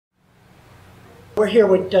We're here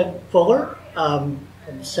with Doug Fuller from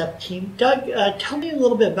the Ceph team. Doug, tell me a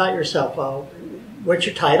little bit about yourself. What's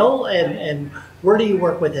your title and where do you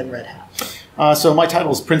work within Red Hat? So my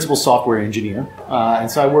title is Principal Software Engineer,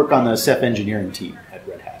 and so I work on the Ceph engineering team at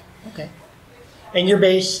Red Hat. Okay. And you're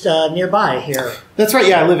based nearby here? That's right,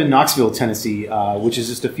 yeah. I live in Knoxville, Tennessee, which is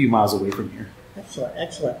just a few miles away from here. Excellent,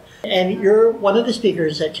 excellent. And you're one of the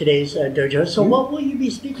speakers at today's dojo, so what will you be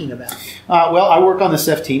speaking about? Well, I work on the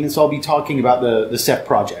Ceph team, and so I'll be talking about the Ceph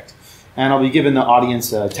project. And I'll be giving the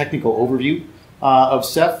audience a technical overview of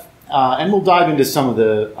Ceph, and we'll dive into some of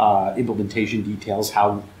the implementation details,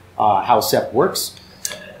 how Ceph works,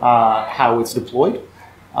 how it's deployed,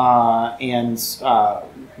 and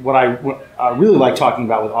what I really like talking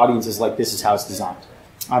about with audiences like this is how it's designed.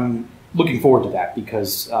 I'm looking forward to that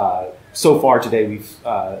because so far today we've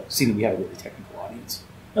seen that we have a really technical audience.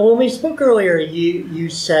 And when we spoke earlier, you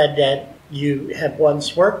said that you had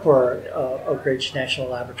once worked for Oak Ridge National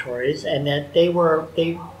Laboratories and that they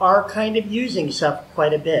are kind of using Ceph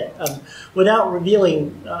quite a bit. Without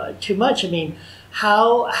revealing too much, I mean,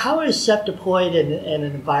 how is Ceph deployed in an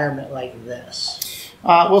environment like this?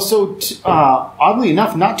 Well, so oddly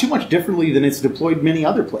enough, not too much differently than it's deployed many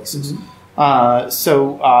other places. Here,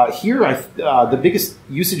 the biggest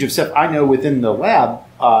usage of Ceph I know within the lab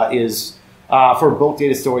is for bulk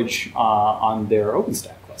data storage on their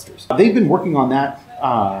OpenStack clusters. They've been working on that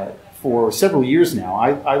for several years now.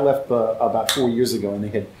 I left about 4 years ago, and they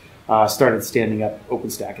had started standing up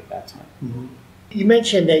OpenStack at that time. Mm-hmm. You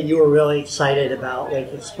mentioned that you were really excited about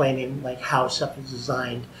explaining how Ceph is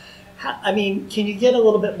designed. I mean, can you get a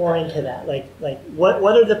little bit more into that? What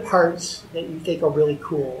are the parts that you think are really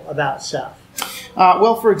cool about Ceph?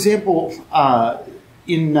 Well, for example,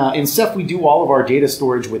 in Ceph, we do all of our data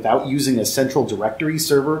storage without using a central directory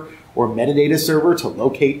server or metadata server to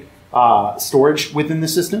locate storage within the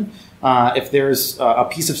system. If there's a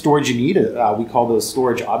piece of storage you need, we call those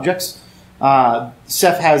storage objects.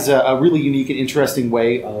 Ceph has a really unique and interesting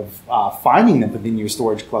way of finding them within your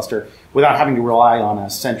storage cluster without having to rely on a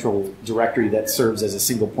central directory that serves as a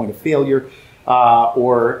single point of failure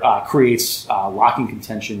or creates locking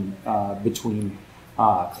contention between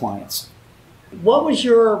clients. What was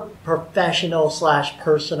your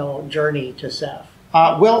professional/personal journey to Ceph?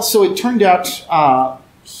 Well, so it turned out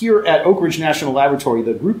here at Oak Ridge National Laboratory,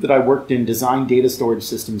 the group that I worked in designed data storage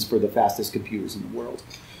systems for the fastest computers in the world.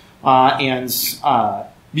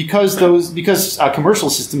 Because commercial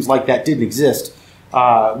systems like that didn't exist,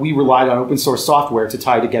 we relied on open source software to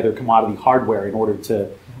tie together commodity hardware in order to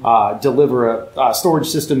deliver storage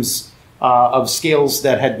systems of scales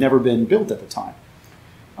that had never been built at the time.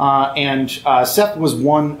 Ceph was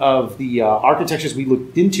one of the architectures we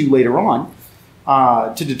looked into later on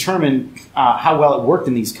to determine how well it worked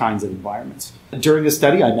in these kinds of environments. During the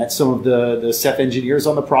study, I met some of the Ceph engineers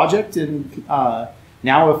on the project, and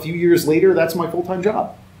now, a few years later, that's my full-time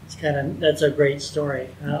job. That's a great story.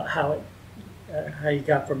 How you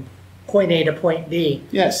got from point A to point B.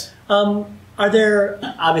 Yes. Are there,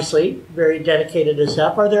 obviously, very dedicated to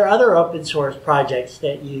Ceph, are there other open source projects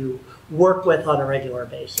that you work with on a regular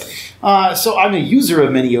basis? So I'm a user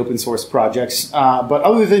of many open source projects, but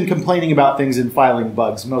other than complaining about things and filing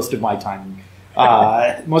bugs, most of my time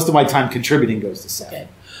contributing goes to Ceph. Okay.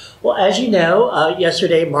 Well, as you know,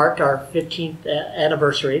 yesterday marked our 15th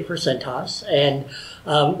anniversary for CentOS, and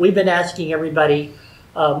we've been asking everybody,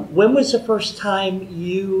 when was the first time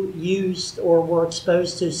you used or were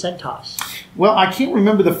exposed to CentOS? Well, I can't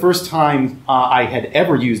remember the first time I had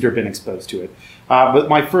ever used or been exposed to it, but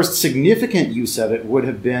my first significant use of it would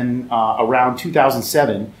have been around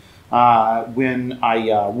 2007 when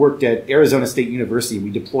I worked at Arizona State University.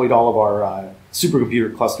 We deployed all of our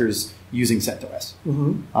supercomputer clusters using CentOS.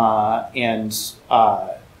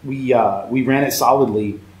 We ran it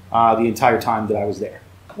solidly the entire time that I was there.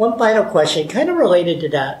 One final question, kind of related to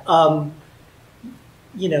that.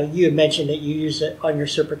 You had mentioned that you use it on your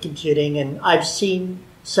supercomputing, and I've seen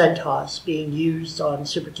CentOS being used on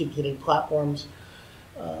supercomputing platforms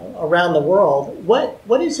around the world.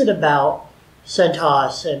 What is it about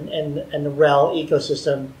CentOS and the RHEL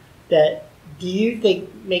ecosystem that do you think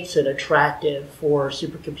makes it attractive for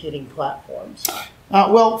supercomputing platforms?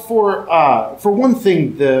 Well, for one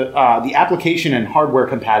thing, the application and hardware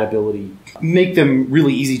compatibility make them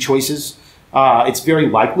really easy choices. It's very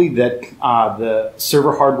likely that the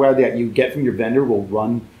server hardware that you get from your vendor will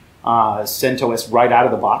run CentOS right out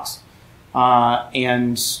of the box.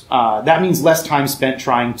 That means less time spent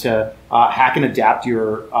trying to hack and adapt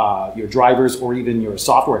your drivers or even your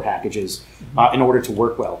software packages in order to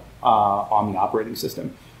work well on the operating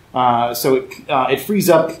system. So it frees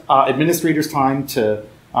up administrators' time to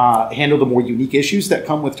handle the more unique issues that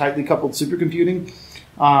come with tightly coupled supercomputing.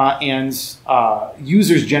 And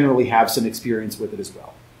users generally have some experience with it as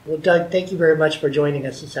well. Well, Doug, thank you very much for joining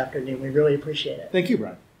us this afternoon. We really appreciate it. Thank you,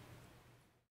 Brian.